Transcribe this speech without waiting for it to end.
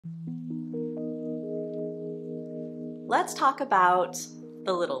let's talk about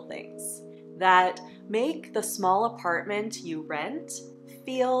the little things that make the small apartment you rent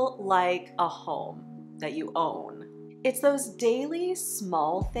feel like a home that you own. It's those daily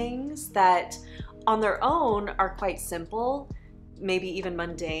small things that on their own are quite simple, maybe even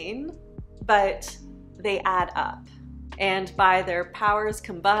mundane, but they add up. And by their powers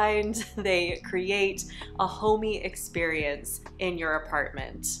combined, they create a homey experience in your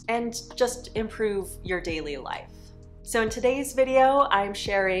apartment and just improve your daily life. So in today's video, I'm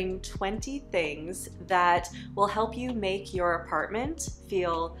sharing 20 things that will help you make your apartment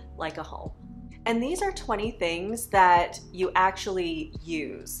feel like a home. And these are 20 things that you actually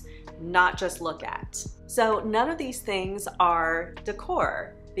use, not just look at. So none of these things are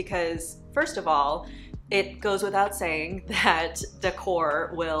decor because, first of all, it goes without saying that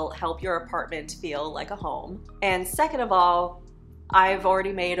decor will help your apartment feel like a home. And second of all, I've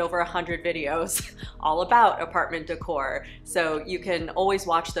already made over 100 videos all about apartment decor, so you can always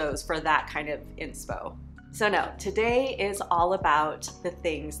watch those for that kind of inspo. So no, today is all about the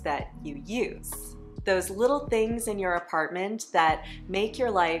things that you use. Those little things in your apartment that make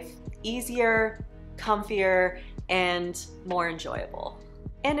your life easier, comfier, and more enjoyable.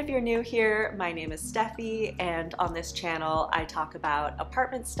 And if you're new here, my name is Steffi, and on this channel I talk about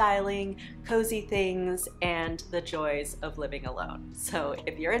apartment styling, cozy things, and the joys of living alone. So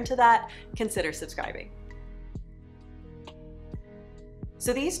if you're into that, consider subscribing.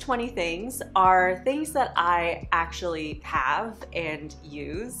 So these 20 things are things that I actually have and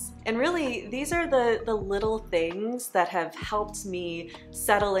use. And really, these are the little things that have helped me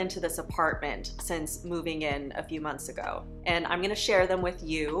settle into this apartment since moving in a few months ago. And I'm gonna share them with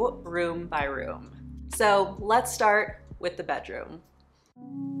you room by room. So let's start with the bedroom.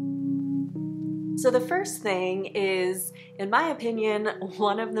 So the first thing is, in my opinion,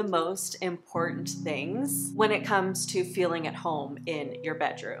 one of the most important things when it comes to feeling at home in your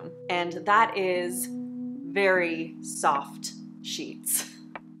bedroom, and that is very soft sheets.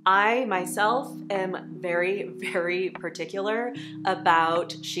 I myself am very, very particular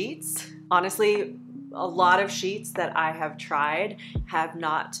about sheets. Honestly, a lot of sheets that I have tried have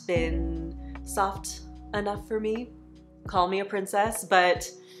not been soft enough for me. Call me a princess,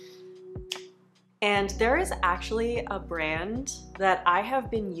 and there is actually a brand that I have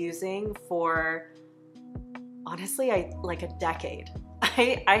been using for, honestly, like a decade.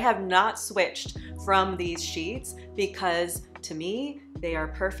 I have not switched from these sheets because to me, they are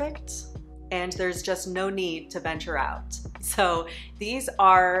perfect and there's just no need to venture out. So these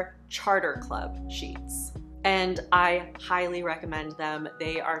are Charter Club sheets and I highly recommend them.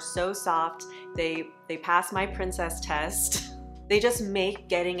 They are so soft. They pass my princess test. They just make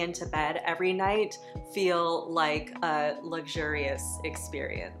getting into bed every night feel like a luxurious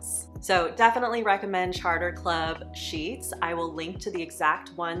experience. So definitely recommend Charter Club sheets. I will link to the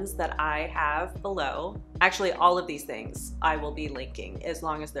exact ones that I have below. Actually, all of these things I will be linking as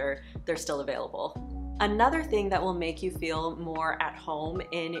long as they're still available. Another thing that will make you feel more at home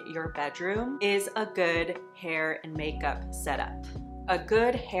in your bedroom is a good hair and makeup setup. A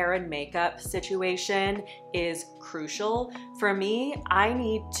good hair and makeup situation is crucial. For me, I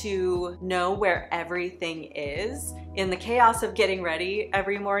need to know where everything is. In the chaos of getting ready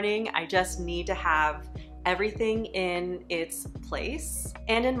every morning, I just need to have everything in its place.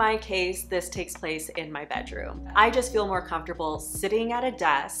 And in my case, this takes place in my bedroom. I just feel more comfortable sitting at a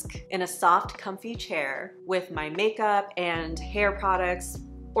desk in a soft, comfy chair with my makeup and hair products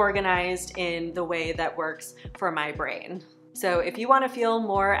organized in the way that works for my brain. So if you want to feel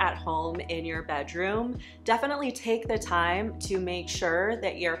more at home in your bedroom, definitely take the time to make sure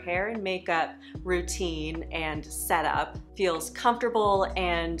that your hair and makeup routine and setup feels comfortable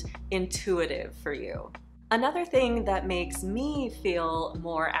and intuitive for you. Another thing that makes me feel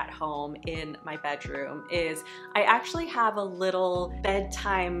more at home in my bedroom is I actually have a little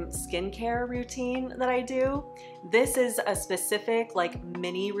bedtime skincare routine that I do. This is a specific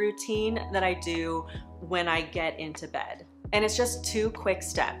mini routine that I do when I get into bed. And it's just 2 quick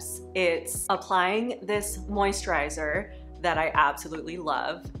steps. It's applying this moisturizer that I absolutely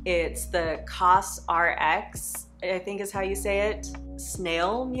love. It's the COS RX, I think is how you say it,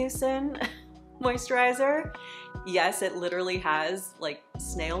 snail mucin moisturizer. Yes, it literally has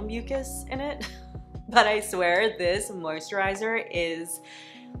snail mucus in it, but I swear this moisturizer is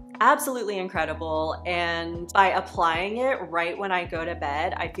absolutely incredible, and by applying it right when I go to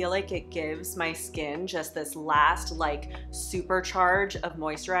bed, I feel like it gives my skin just this last supercharge of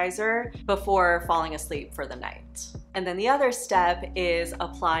moisturizer before falling asleep for the night. And then the other step is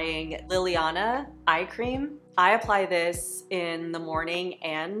applying Liliana eye cream. I apply this in the morning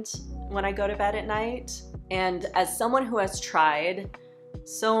and when I go to bed at night. And as someone who has tried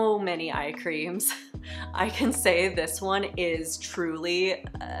so many eye creams, I can say this one is truly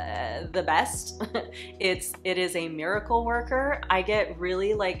the best. It is a miracle worker. I get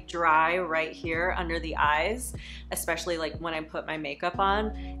really like dry right here under the eyes, especially like when I put my makeup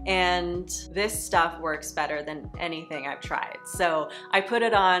on, and this stuff works better than anything I've tried. So I put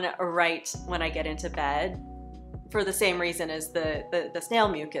it on right when I get into bed, for the same reason as the snail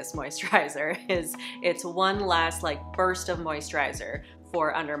mucus moisturizer. It's one last like burst of moisturizer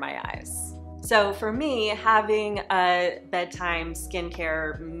for under my eyes. So for me, having a bedtime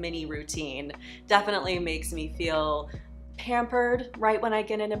skincare mini routine definitely makes me feel pampered right when I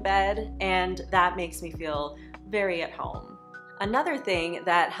get into bed, and that makes me feel very at home. Another thing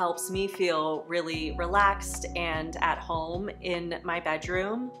that helps me feel really relaxed and at home in my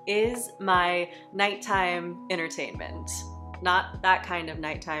bedroom is my nighttime entertainment. Not that kind of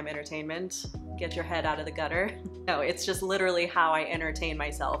nighttime entertainment, get your head out of the gutter. No, it's just literally how I entertain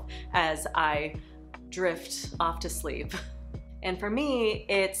myself as I drift off to sleep. And for me,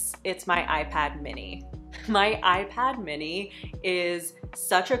 it's my iPad mini. My iPad mini is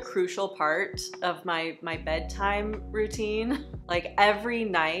such a crucial part of my bedtime routine. Like every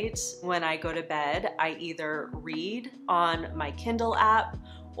night when I go to bed, I either read on my Kindle app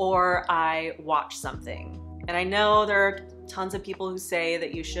or I watch something. And I know there are tons of people who say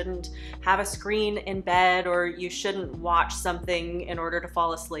that you shouldn't have a screen in bed or you shouldn't watch something in order to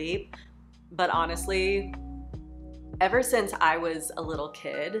fall asleep. But honestly, ever since I was a little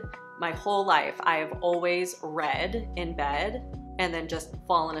kid, my whole life, I have always read in bed and then just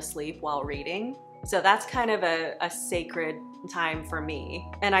fallen asleep while reading. So that's kind of a sacred time for me.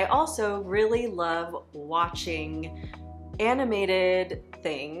 And I also really love watching animated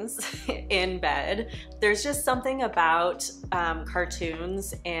things in bed. There's just something about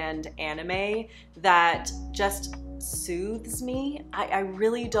cartoons and anime that just soothes me. I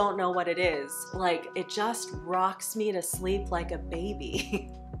really don't know what it is. Like, it just rocks me to sleep like a baby.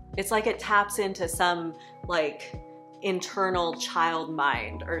 It's like it taps into some like internal child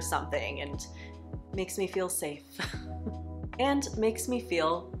mind or something and makes me feel safe and makes me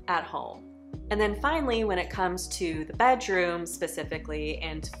feel at home. And then finally, when it comes to the bedroom specifically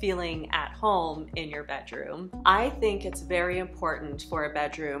and feeling at home in your bedroom, I think it's very important for a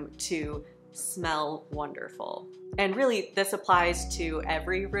bedroom to smell wonderful. And really, this applies to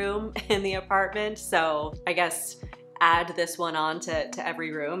every room in the apartment. So I guess add this one on to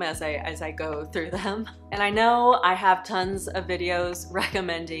every room as I go through them. And I know I have tons of videos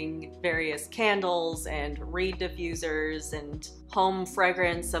recommending various candles and reed diffusers and home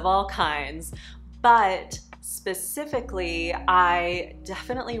fragrance of all kinds, but specifically, I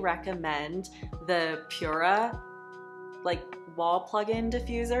definitely recommend the Pura like wall plug-in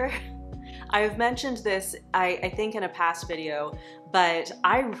diffuser. I've mentioned this, I think in a past video, but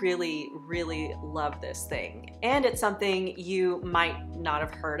I really, really love this thing. And it's something you might not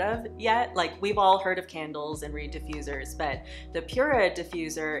have heard of yet. Like, we've all heard of candles and reed diffusers, but the Pura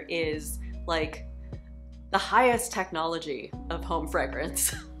diffuser is like the highest technology of home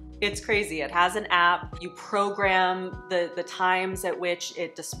fragrance. It's crazy. It has an app. You program the times at which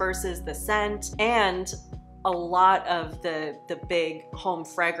it disperses the scent, and a lot of the big home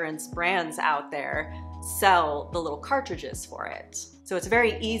fragrance brands out there sell the little cartridges for it. So it's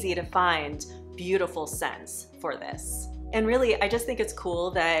very easy to find beautiful scents for this. And really, I just think it's cool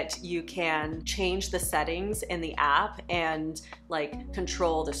that you can change the settings in the app and like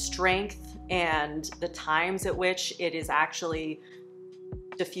control the strength and the times at which it is actually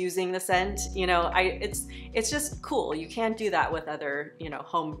diffusing the scent. You know, it's just cool. You can't do that with other, you know,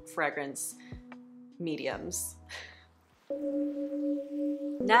 home fragrance mediums.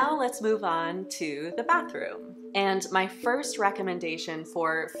 Now let's move on to the bathroom. And my first recommendation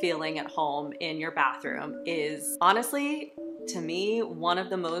for feeling at home in your bathroom is, honestly, to me, one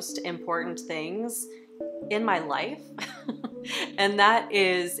of the most important things in my life. And that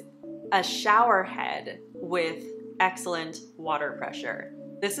is a shower head with excellent water pressure.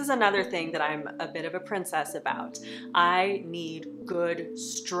 This is another thing that I'm a bit of a princess about. I need good,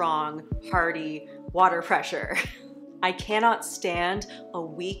 strong, hearty water pressure. I cannot stand a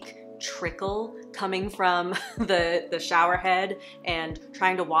weak trickle coming from the shower head and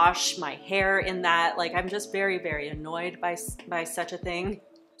trying to wash my hair in that. Like, I'm just very, very annoyed by such a thing.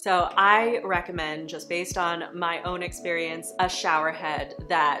 So I recommend, just based on my own experience, a shower head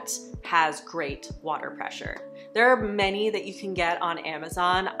that has great water pressure. There are many that you can get on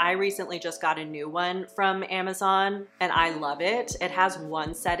Amazon. I recently just got a new one from Amazon and I love it. It has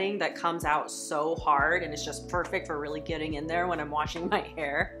one setting that comes out so hard and it's just perfect for really getting in there when I'm washing my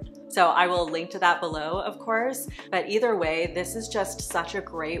hair. So I will link to that below, of course. But either way, this is just such a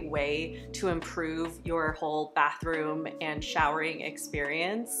great way to improve your whole bathroom and showering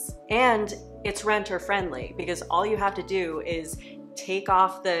experience. And it's renter friendly because all you have to do is take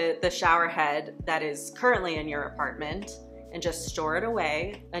off the shower head that is currently in your apartment and just store it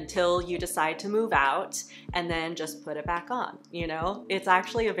away until you decide to move out and then just put it back on, you know? It's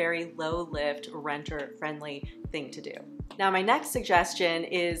actually a very low lift, renter friendly thing to do. Now my next suggestion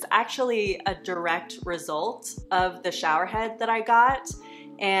is actually a direct result of the shower head that I got.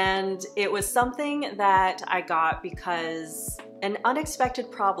 And it was something that I got because an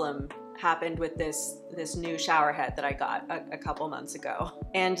unexpected problem happened with this new shower head that I got a couple months ago.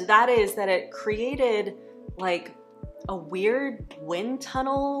 And that is that it created like a weird wind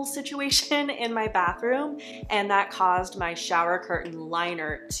tunnel situation in my bathroom, and that caused my shower curtain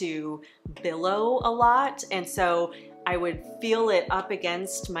liner to billow a lot. And so I would feel it up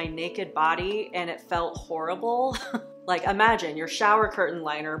against my naked body and it felt horrible. Like imagine your shower curtain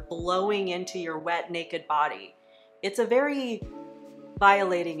liner blowing into your wet naked body. It's a very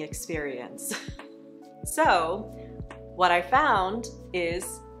violating experience. So what I found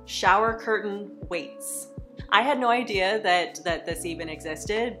is shower curtain weights. I had no idea that this even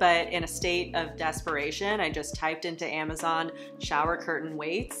existed, but in a state of desperation, I just typed into Amazon shower curtain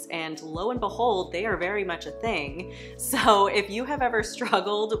weights, and lo and behold, they are very much a thing. So if you have ever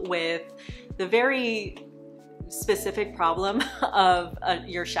struggled with the very specific problem of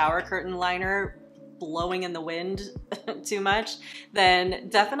your shower curtain liner blowing in the wind too much, then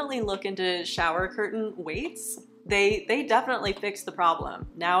definitely look into shower curtain weights. They definitely fix the problem.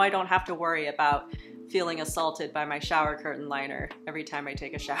 Now I don't have to worry about feeling assaulted by my shower curtain liner every time I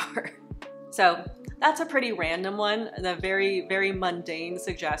take a shower. So that's a pretty random one, a very, very mundane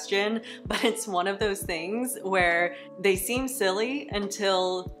suggestion, but it's one of those things where they seem silly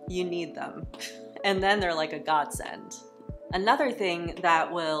until you need them. And then they're like a godsend. Another thing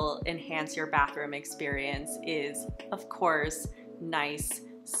that will enhance your bathroom experience is, of course, nice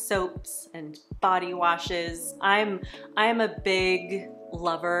soaps and body washes. I'm a big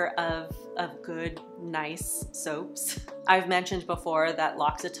lover of good, nice soaps. I've mentioned before that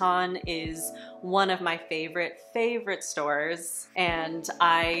L'Occitane is one of my favorite stores, and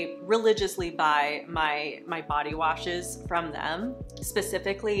I religiously buy my body washes from them,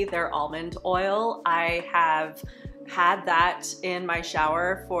 specifically their almond oil. I have had that in my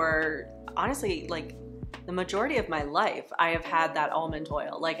shower for honestly like the majority of my life. I have had that almond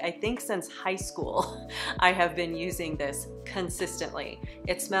oil. Like I think since high school, I have been using this consistently.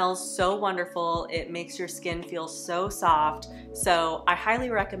 It smells so wonderful. It makes your skin feel so soft. So I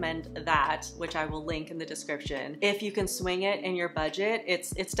highly recommend that, which I will link in the description. If you can swing it in your budget,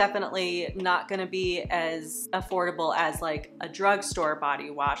 it's definitely not gonna be as affordable as like a drugstore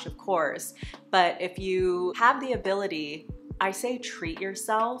body wash, of course. But if you have the ability, I say treat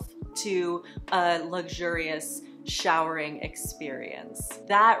yourself to a luxurious showering experience.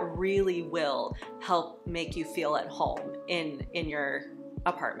 That really will help make you feel at home in your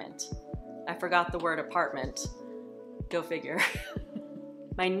apartment. I forgot the word apartment. Go figure.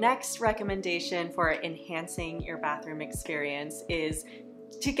 My next recommendation for enhancing your bathroom experience is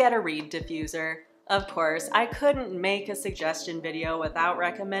to get a reed diffuser. Of course, I couldn't make a suggestion video without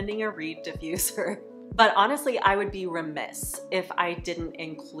recommending a reed diffuser. But honestly, I would be remiss if I didn't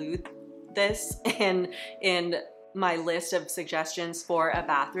include this in my list of suggestions for a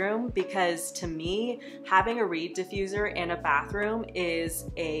bathroom, because to me, having a reed diffuser in a bathroom is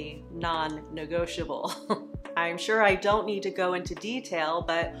a non-negotiable. I'm sure I don't need to go into detail,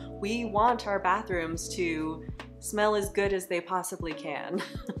 but we want our bathrooms to smell as good as they possibly can.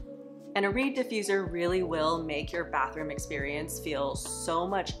 And a reed diffuser really will make your bathroom experience feel so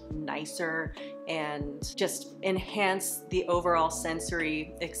much nicer and just enhance the overall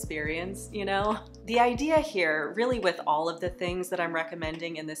sensory experience, you know? The idea here, really with all of the things that I'm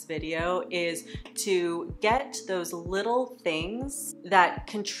recommending in this video, is to get those little things that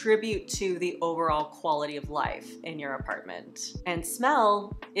contribute to the overall quality of life in your apartment. And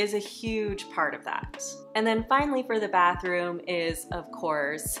smell is a huge part of that. And then finally for the bathroom is, of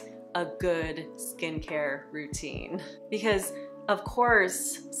course, a good skincare routine. Because Of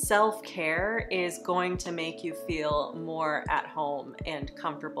course, self-care is going to make you feel more at home and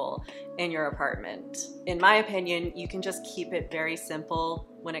comfortable in your apartment. In my opinion, you can just keep it very simple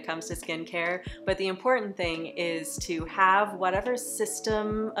when it comes to skincare, but the important thing is to have whatever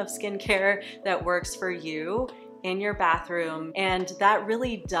system of skincare that works for you in your bathroom, and that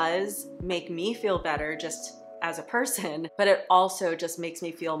really does make me feel better just as a person, but it also just makes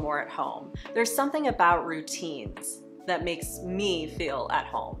me feel more at home. There's something about routines that makes me feel at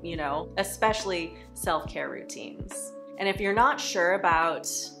home, you know, especially self-care routines. And if you're not sure about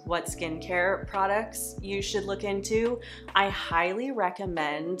what skincare products you should look into, I highly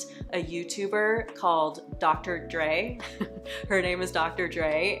recommend a YouTuber called Dr. Dre. Her name is Dr.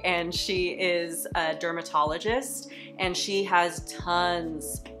 Dre, and she is a dermatologist, and she has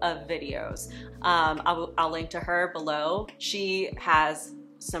tons of videos. I'll link to her below. She has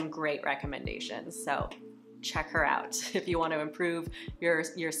some great recommendations, so check her out if you want to improve your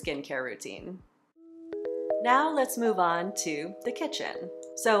skincare routine. Now let's move on to the kitchen.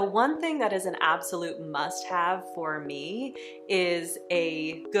 So one thing that is an absolute must-have for me is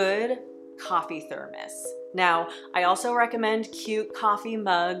a good coffee thermos. Now, I also recommend cute coffee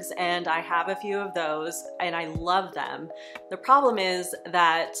mugs, and I have a few of those, and I love them. The problem is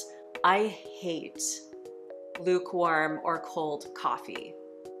that I hate lukewarm or cold coffee.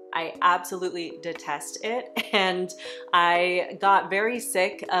 I absolutely detest it, and I got very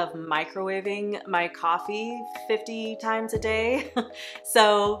sick of microwaving my coffee 50 times a day.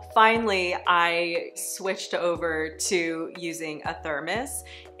 So finally I switched over to using a thermos,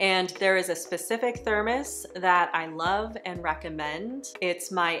 and there is a specific thermos that I love and recommend.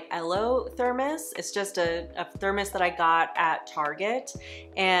 It's my Elo thermos. It's just a thermos that I got at Target,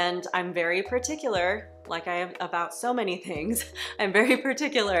 and I'm very particular, like I am about so many things, I'm very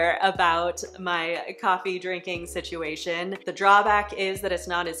particular about my coffee drinking situation. The drawback is that it's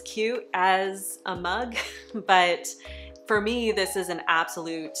not as cute as a mug, but for me, this is an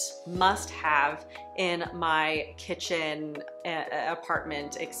absolute must-have in my kitchen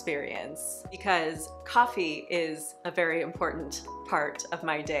apartment experience, because coffee is a very important part of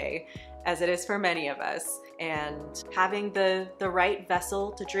my day, as it is for many of us. And having the right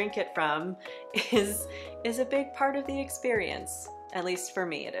vessel to drink it from is a big part of the experience. At least for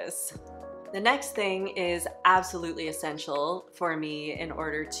me it is. The next thing is absolutely essential for me in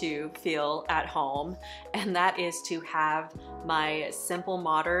order to feel at home, and that is to have my Simple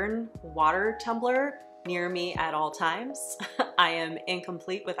Modern water tumbler near me at all times. I am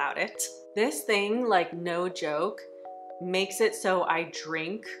incomplete without it. This thing, like no joke, makes it so I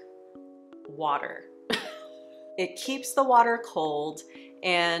drink water. It keeps the water cold,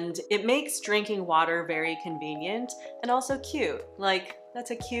 and it makes drinking water very convenient and also cute. Like,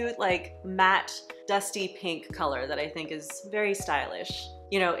 that's a cute, like, matte, dusty pink color that I think is very stylish.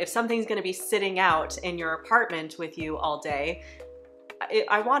 You know, if something's gonna be sitting out in your apartment with you all day,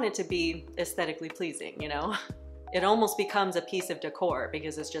 I want it to be aesthetically pleasing, you know? It almost becomes a piece of decor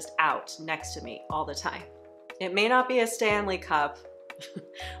because it's just out next to me all the time. It may not be a Stanley cup,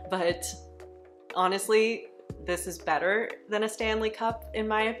 but honestly, this is better than a Stanley cup in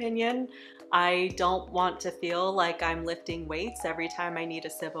my opinion. I don't want to feel like I'm lifting weights every time I need a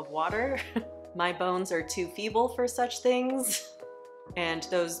sip of water. My bones are too feeble for such things. And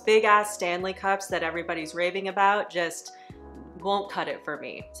those big ass Stanley cups that everybody's raving about just won't cut it for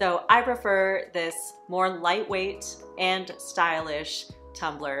me. So I prefer this more lightweight and stylish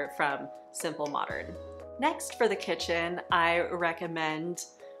tumbler from Simple Modern. Next, for the kitchen, I recommend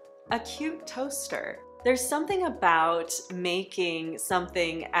a cute toaster. There's something about making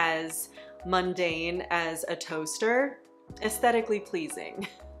something as mundane as a toaster aesthetically pleasing.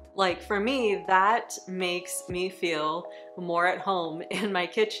 Like, for me, that makes me feel more at home in my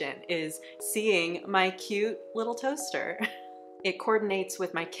kitchen, is seeing my cute little toaster. It coordinates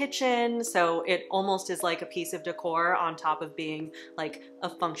with my kitchen, so it almost is like a piece of decor on top of being like a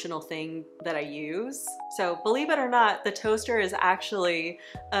functional thing that I use. So believe it or not, the toaster is actually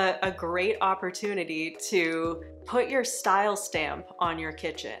a great opportunity to put your style stamp on your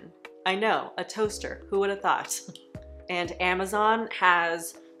kitchen. I know, a toaster, who would have thought? And Amazon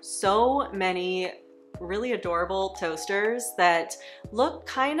has so many really adorable toasters that look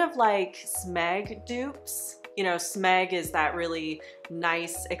kind of like Smeg dupes. You know, Smeg is that really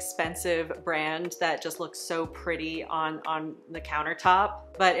nice, expensive brand that just looks so pretty on the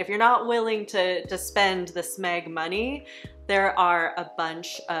countertop. But if you're not willing to spend the Smeg money, there are a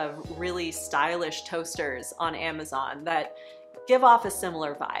bunch of really stylish toasters on Amazon that give off a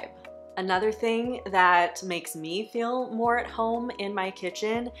similar vibe. Another thing that makes me feel more at home in my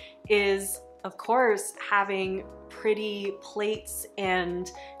kitchen is Of course, having pretty plates and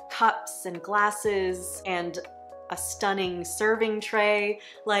cups and glasses and a stunning serving tray.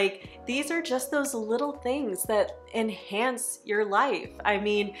 Like, these are just those little things that enhance your life. I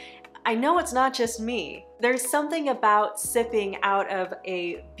mean, I know it's not just me. There's something about sipping out of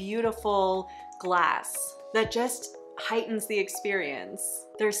a beautiful glass that just heightens the experience.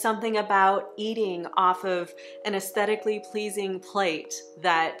 There's something about eating off of an aesthetically pleasing plate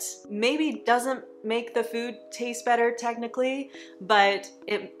that maybe doesn't make the food taste better technically, but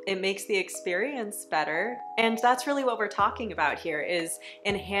it makes the experience better. And that's really what we're talking about here, is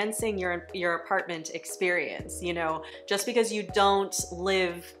enhancing your apartment experience. You know, just because you don't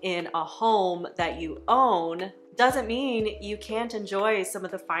live in a home that you own doesn't mean you can't enjoy some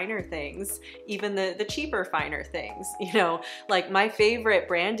of the finer things, even the cheaper finer things. You know, like my favorite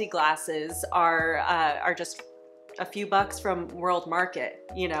brandy glasses are just a few bucks from World Market,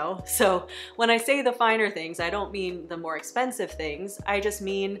 you know? So when I say the finer things, I don't mean the more expensive things. I just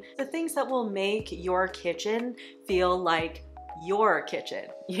mean the things that will make your kitchen feel like your kitchen,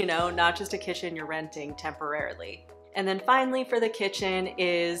 you know, not just a kitchen you're renting temporarily. And then finally for the kitchen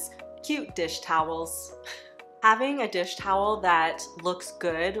is cute dish towels. Having a dish towel that looks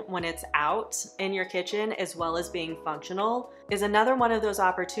good when it's out in your kitchen as well as being functional is another one of those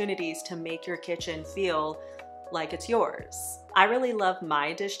opportunities to make your kitchen feel like it's yours. I really love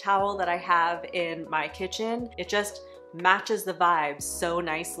my dish towel that I have in my kitchen. It just matches the vibes so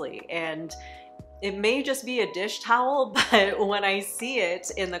nicely, and it may just be a dish towel, but when I see it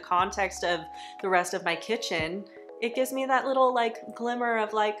in the context of the rest of my kitchen, it gives me that little like glimmer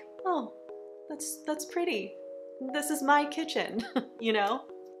of like, oh, that's pretty. This is my kitchen, you know?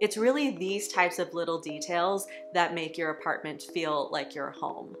 It's really these types of little details that make your apartment feel like your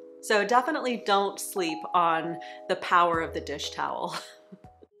home. So definitely don't sleep on the power of the dish towel.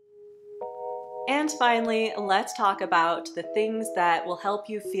 And finally, let's talk about the things that will help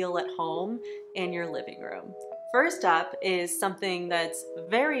you feel at home in your living room. First up is something that's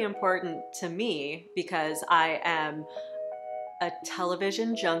very important to me because I am a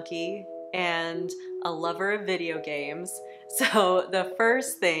television junkie and a lover of video games. So the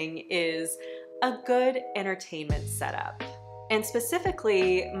first thing is a good entertainment setup. And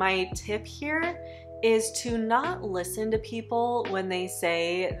specifically, my tip here is to not listen to people when they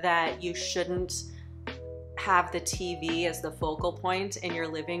say that you shouldn't have the TV as the focal point in your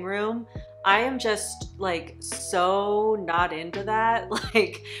living room. I am just like so not into that.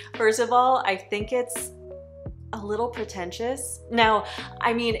 Like, first of all, I think it's a little pretentious. Now,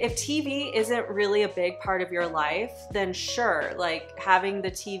 I mean, if TV isn't really a big part of your life, then sure, like having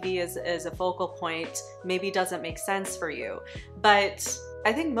the TV as a focal point maybe doesn't make sense for you. But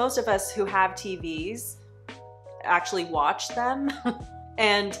I think most of us who have TVs actually watch them.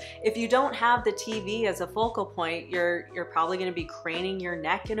 And if you don't have the TV as a focal point, you're probably going to be craning your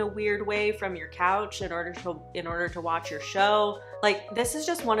neck in a weird way from your couch in order to watch your show. Like, this is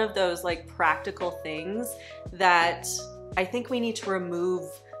just one of those like practical things that I think we need to remove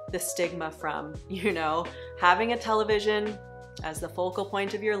the stigma from, you know. Having a television as the focal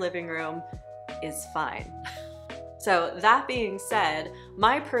point of your living room is fine. So that being said,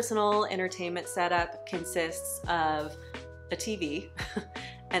 my personal entertainment setup consists of a TV,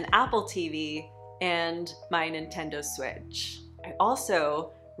 an Apple TV, and my Nintendo Switch. I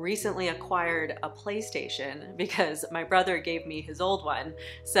also recently acquired a PlayStation because my brother gave me his old one.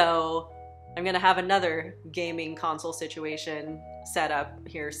 So I'm gonna have another gaming console situation set up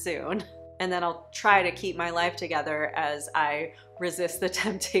here soon. And then I'll try to keep my life together as I resist the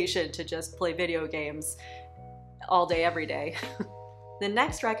temptation to just play video games all day, every day. The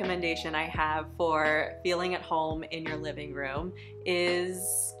next recommendation I have for feeling at home in your living room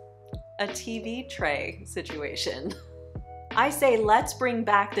is a TV tray situation. I say let's bring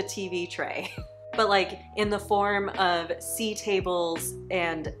back the TV tray, but like in the form of C tables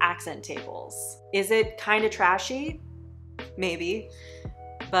and accent tables. Is it kind of trashy? Maybe,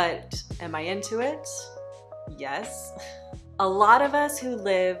 but am I into it? Yes. A lot of us who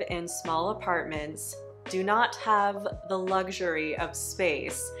live in small apartments do not have the luxury of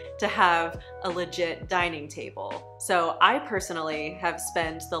space to have a legit dining table. So I personally have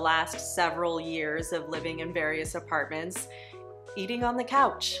spent the last several years of living in various apartments eating on the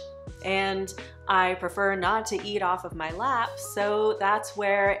couch. And I prefer not to eat off of my lap, so that's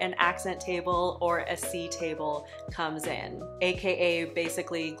where an accent table or a C table comes in, aka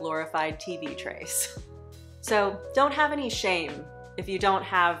basically glorified TV trays. So don't have any shame If you don't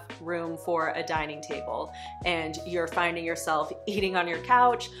have room for a dining table and you're finding yourself eating on your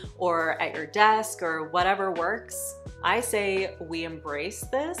couch or at your desk or whatever works, I say we embrace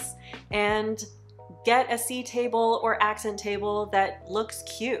this and get a C table or accent table that looks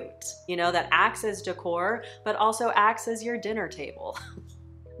cute, you know, that acts as decor, but also acts as your dinner table.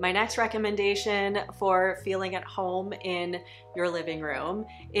 My next recommendation for feeling at home in your living room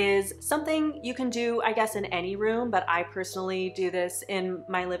is something you can do, I guess, in any room, but I personally do this in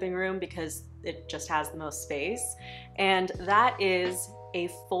my living room because it just has the most space, and that is a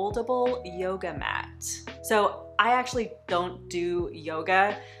foldable yoga mat. So I actually don't do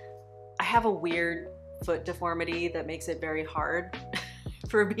yoga. I have a weird foot deformity that makes it very hard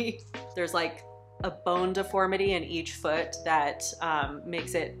for me. There's like a bone deformity in each foot that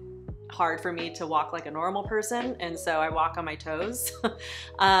makes it hard for me to walk like a normal person, and so I walk on my toes.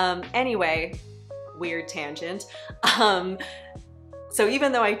 Anyway, weird tangent. So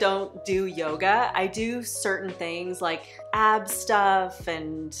even though I don't do yoga, I do certain things like ab stuff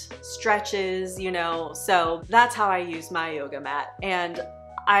and stretches, you know, so that's how I use my yoga mat. And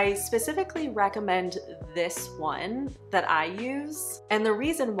I specifically recommend this one that I use. And the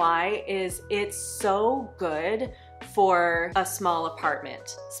reason why is it's so good for a small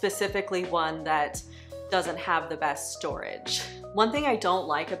apartment, specifically one that doesn't have the best storage. One thing I don't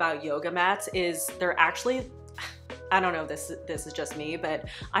like about yoga mats is they're actually, I don't know, this is just me, but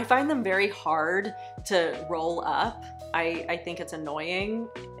I find them very hard to roll up. I think it's annoying.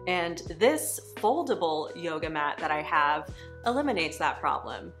 And this foldable yoga mat that I have eliminates that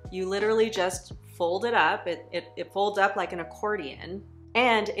problem. You literally just fold it up. It folds up like an accordion,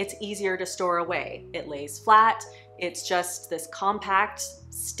 and it's easier to store away. It lays flat. It's just this compact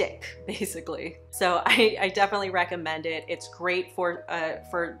stick, basically. So I definitely recommend it. It's great for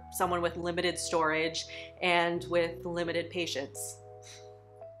someone with limited storage and with limited patience.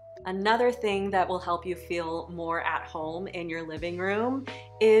 Another thing that will help you feel more at home in your living room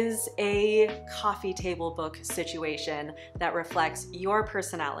is a coffee table book situation that reflects your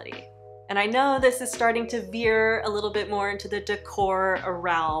personality. And I know this is starting to veer a little bit more into the decor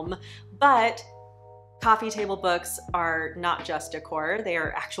realm, but coffee table books are not just decor, they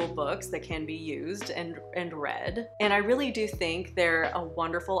are actual books that can be used and read. And I really do think they're a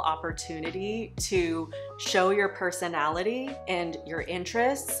wonderful opportunity to show your personality and your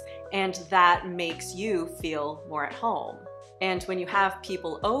interests, and that makes you feel more at home. And when you have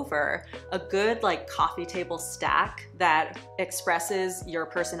people over, a good like coffee table stack that expresses your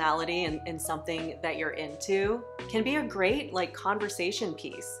personality and something that you're into can be a great like conversation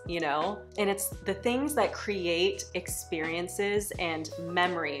piece, you know? And it's the things that create experiences and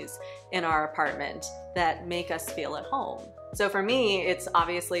memories in our apartment that make us feel at home. So for me, it's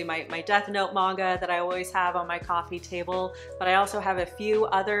obviously my Death Note manga that I always have on my coffee table, but I also have a few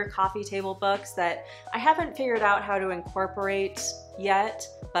other coffee table books that I haven't figured out how to incorporate yet,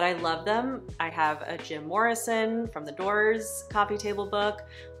 but I love them. I have a Jim Morrison from The Doors coffee table book,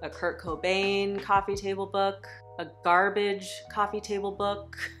 a Kurt Cobain coffee table book, a Garbage coffee table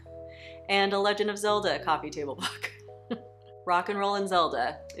book, and a Legend of Zelda coffee table book. Rock and Roll and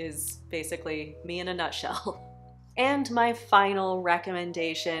Zelda is basically me in a nutshell. And my final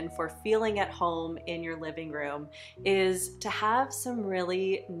recommendation for feeling at home in your living room is to have some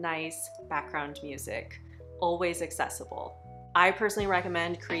really nice background music, always accessible. I personally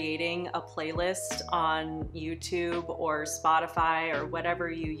recommend creating a playlist on YouTube or Spotify or whatever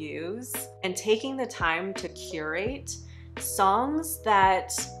you use, and taking the time to curate songs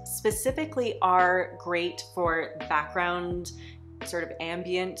that specifically are great for background sort of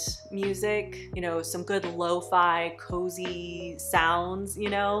ambient music, you know, some good lo-fi, cozy sounds, you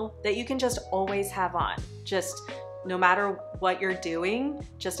know, that you can just always have on. Just no matter what you're doing,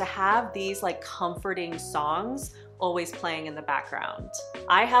 just to have these like comforting songs always playing in the background.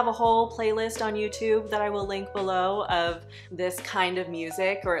 I have a whole playlist on YouTube that I will link below of this kind of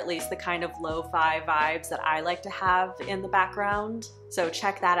music, or at least the kind of lo-fi vibes that I like to have in the background. So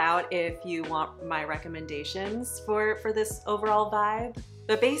check that out if you want my recommendations for this overall vibe.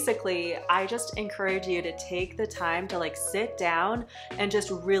 But basically, I just encourage you to take the time to like sit down and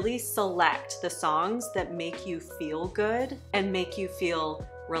just really select the songs that make you feel good and make you feel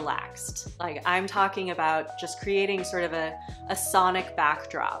relaxed. Like I'm talking about just creating sort of a sonic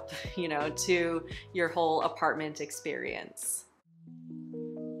backdrop, you know, to your whole apartment experience.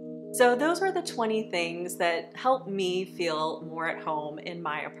 So those were the 20 things that help me feel more at home in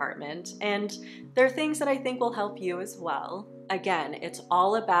my apartment, and they're things that I think will help you as well. Again, it's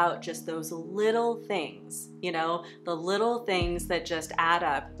all about just those little things, you know, the little things that just add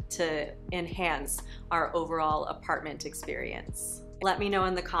up to enhance our overall apartment experience. Let me know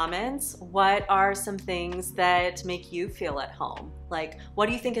in the comments, what are some things that make you feel at home? Like, what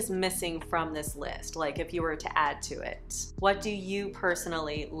do you think is missing from this list? Like, if you were to add to it, what do you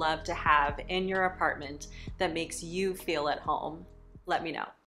personally love to have in your apartment that makes you feel at home? Let me know.